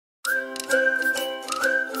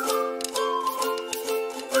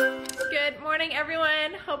morning,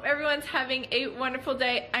 everyone. Hope everyone's having a wonderful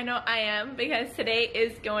day. I know I am, because today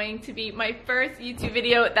is going to be my first YouTube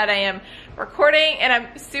video that I am recording, and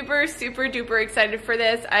I'm super duper excited for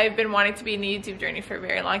this. I've been wanting to be in the YouTube journey for a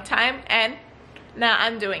very long time, and now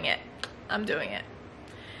I'm doing it.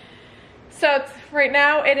 So right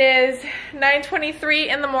now it is 9:23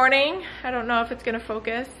 in the morning. I don't know if it's gonna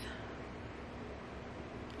focus.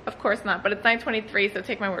 Of course not, but it's 9:23, so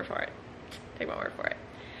take my word for it. Take my word for it.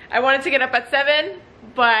 I wanted to get up at 7,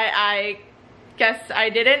 but I guess I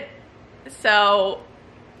didn't. So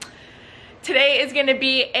today is gonna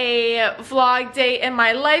be a vlog day in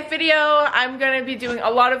my life video. I'm gonna be doing a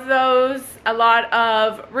lot of those, a lot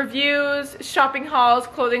of reviews, shopping hauls,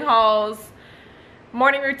 clothing hauls,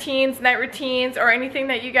 morning routines, night routines, or anything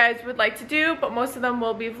that you guys would like to do, but most of them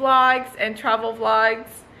will be vlogs and travel vlogs.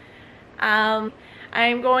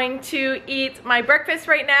 I'm going to eat my breakfast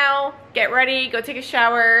right now, get ready, go take a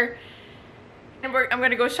shower, and I'm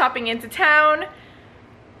gonna go shopping into town,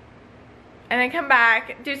 and then come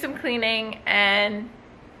back, do some cleaning, and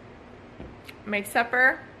make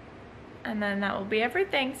supper, and then that will be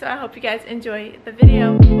everything. So I hope you guys enjoy the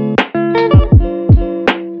video.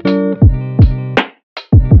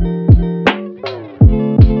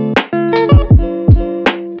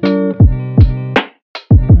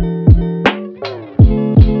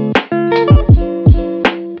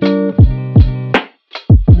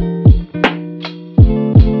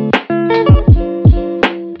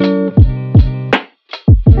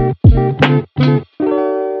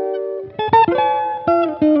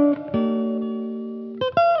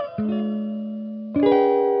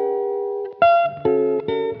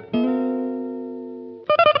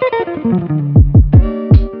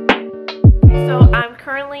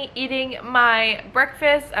 Eating my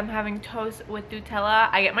breakfast. I'm having toast with Nutella.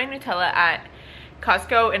 I get my Nutella at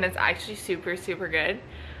Costco, and it's actually super good.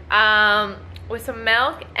 With some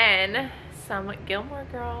milk and some Gilmore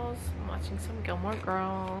Girls. I'm watching some Gilmore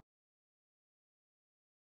Girls.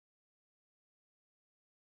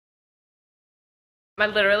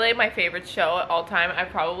 Literally my favorite show at all time. I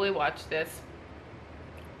probably watched this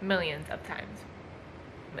millions of times.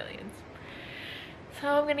 Millions. So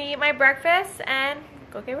I'm gonna eat my breakfast and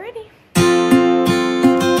go get ready.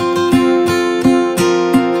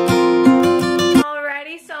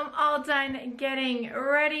 Alrighty, so I'm all done getting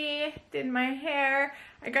ready. Did my hair.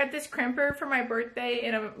 I got this crimper for my birthday,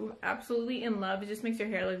 and I'm absolutely in love. It just makes your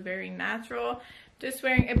hair look very natural. Just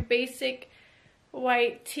wearing a basic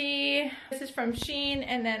white tee. This is from Shein,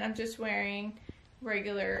 and then I'm just wearing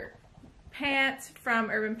regular pants from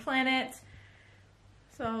Urban Planet.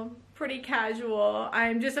 So pretty casual.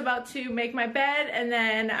 I'm just about to make my bed, and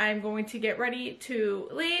then I'm going to get ready to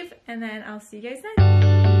leave, and then I'll see you guys then.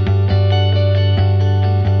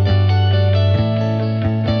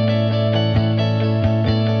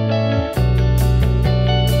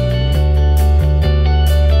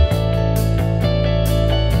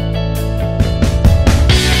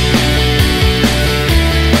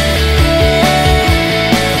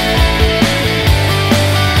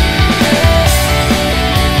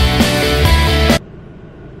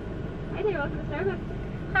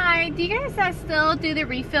 Hi, do you guys still do the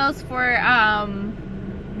refills for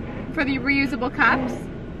the reusable cups?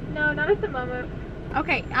 No, not at the moment.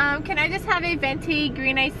 Okay, can I just have a venti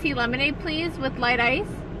green iced tea lemonade, please, with light ice?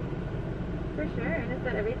 For sure. And is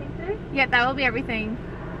that everything today? Yeah, that will be everything.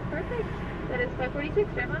 Perfect. That is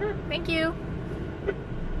 $5.46. Drive on up. Thank you.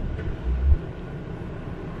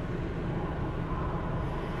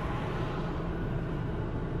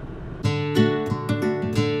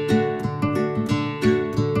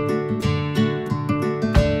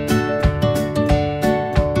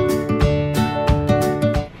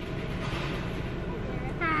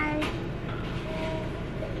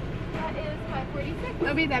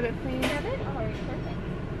 That'll be debit, please. Debit? Alright, perfect.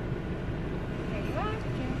 There you are.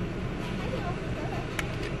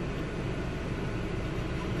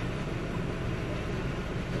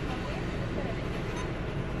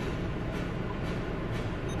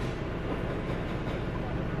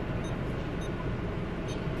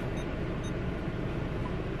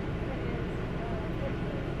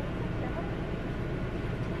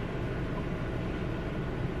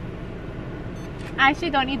 I actually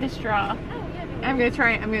don't need the straw. I'm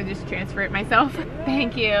gonna just transfer it myself.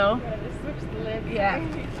 Thank you. Just switch the lid. Yeah,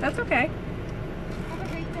 that's okay. Have a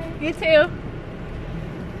great day. You too.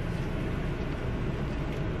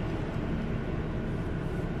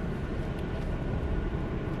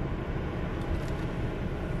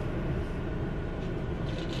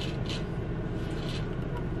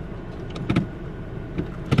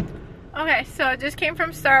 Okay, so I just came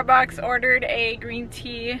from Starbucks, ordered a green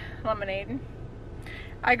tea lemonade.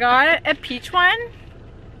 I got a peach one.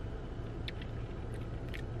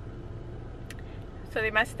 So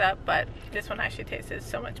they messed up, but this one actually tasted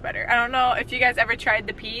so much better. I don't know if you guys ever tried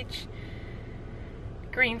the peach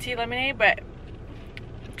green tea lemonade, but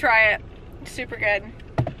try it. Super good.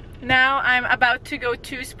 Now I'm about to go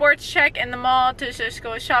to Sports Check in the mall to just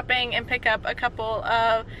go shopping and pick up a couple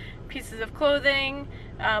of pieces of clothing.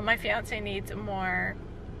 My fiance needs more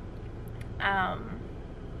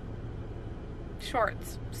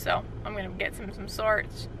shorts, so I'm gonna get some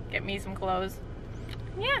shorts, get me some clothes.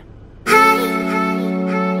 Yeah.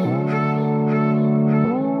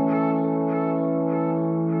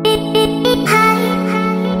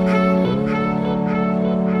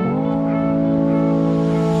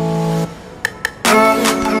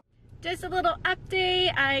 Just a little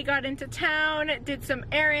update. I got into town, did some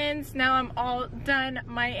errands. Now I'm all done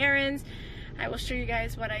my errands. I will show you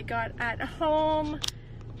guys what I got at home.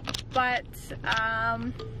 But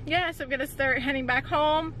yeah, so I'm gonna start heading back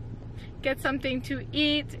home, get something to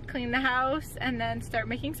eat, clean the house, and then start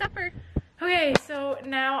making supper. Okay, so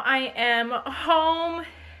now I am home.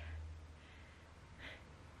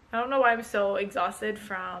 I don't know why I'm so exhausted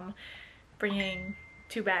from bringing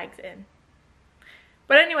 2 bags in.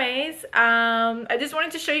 But anyways, I just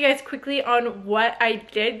wanted to show you guys quickly on what I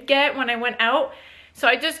did get when I went out. So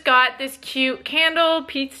I just got this cute candle,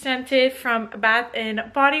 peach scented, from Bath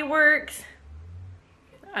 & Body Works.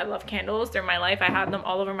 I love candles, they're my life. I have them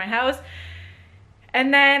all over my house.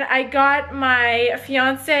 And then I got my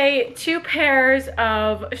fiance 2 pairs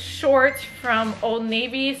of shorts from Old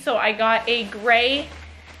Navy. So I got a gray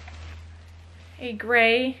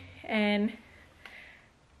and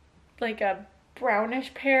like a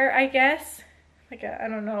brownish pair, I guess. Like a, I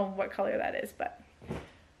don't know what color that is, but,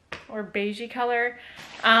 or beigey color.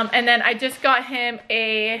 And then I just got him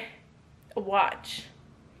a watch.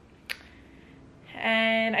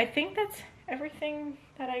 And I think that's everything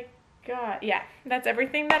that I got. Yeah, that's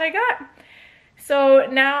everything that I got. So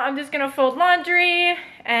now I'm just gonna fold laundry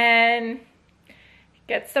and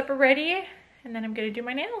get supper ready, and then I'm gonna do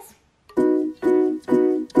my nails.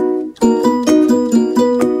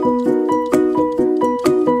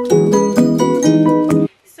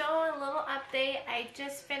 So a little update, I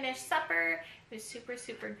just finished supper. It was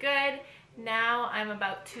super good. Now I'm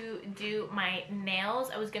about to do my nails.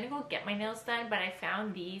 I was gonna go get my nails done, but I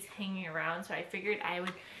found these hanging around, so I figured I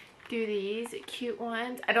would do these cute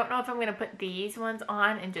ones. I don't know if I'm gonna put these ones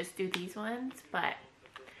on and just do these ones, but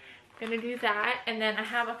I'm gonna do that. And then I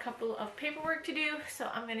have a couple of paperwork to do, so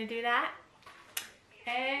I'm gonna do that.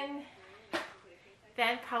 And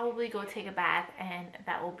then probably go take a bath, and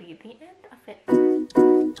that will be the end of it.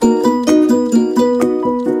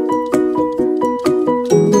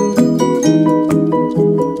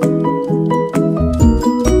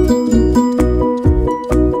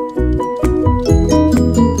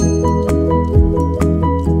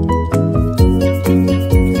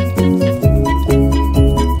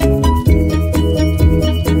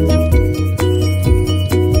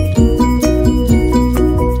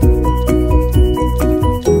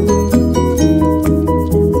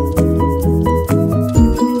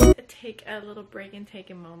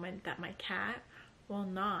 That my cat will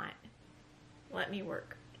not let me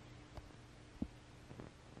work.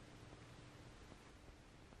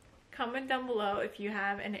 Comment down below if you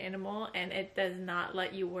have an animal and it does not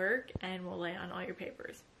let you work and will lay on all your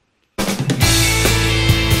papers.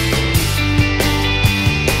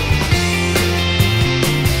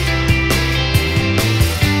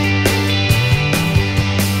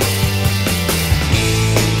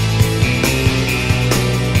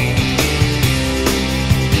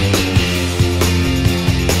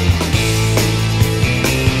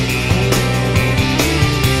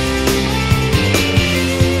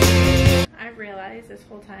 This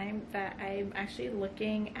whole time that I'm actually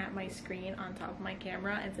looking at my screen on top of my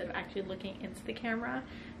camera instead of actually looking into the camera.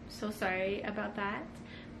 I'm so sorry about that,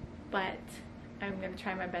 but I'm gonna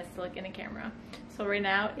try my best to look in the camera. So right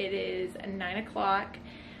now it is 9 o'clock.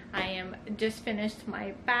 I am just finished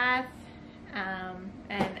my bath,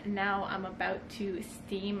 and now I'm about to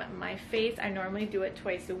steam my face. I normally do it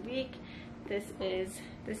twice a week. This is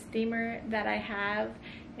the steamer that I have.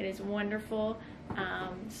 It is wonderful.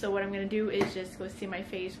 So what I'm going to do is just go see my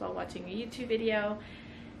face while watching a YouTube video,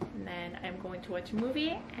 and then I'm going to watch a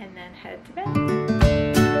movie and then head to bed.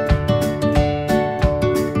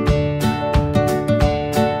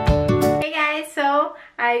 Hey guys, so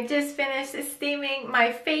I just finished steaming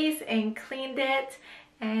my face and cleaned it,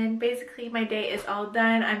 and basically my day is all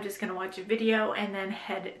done. I'm just going to watch a video and then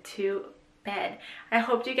head to bed. I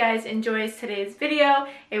hope you guys enjoyed today's video.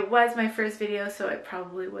 It was my first video, so it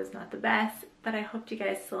probably was not the best, but I hope you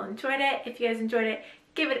guys still enjoyed it. If you guys enjoyed it,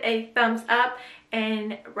 give it a thumbs up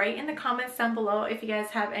and write in the comments down below if you guys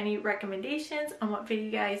have any recommendations on what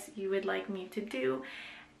video guys you would like me to do,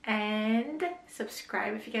 and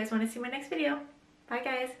subscribe if you guys want to see my next video. Bye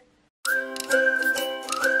guys.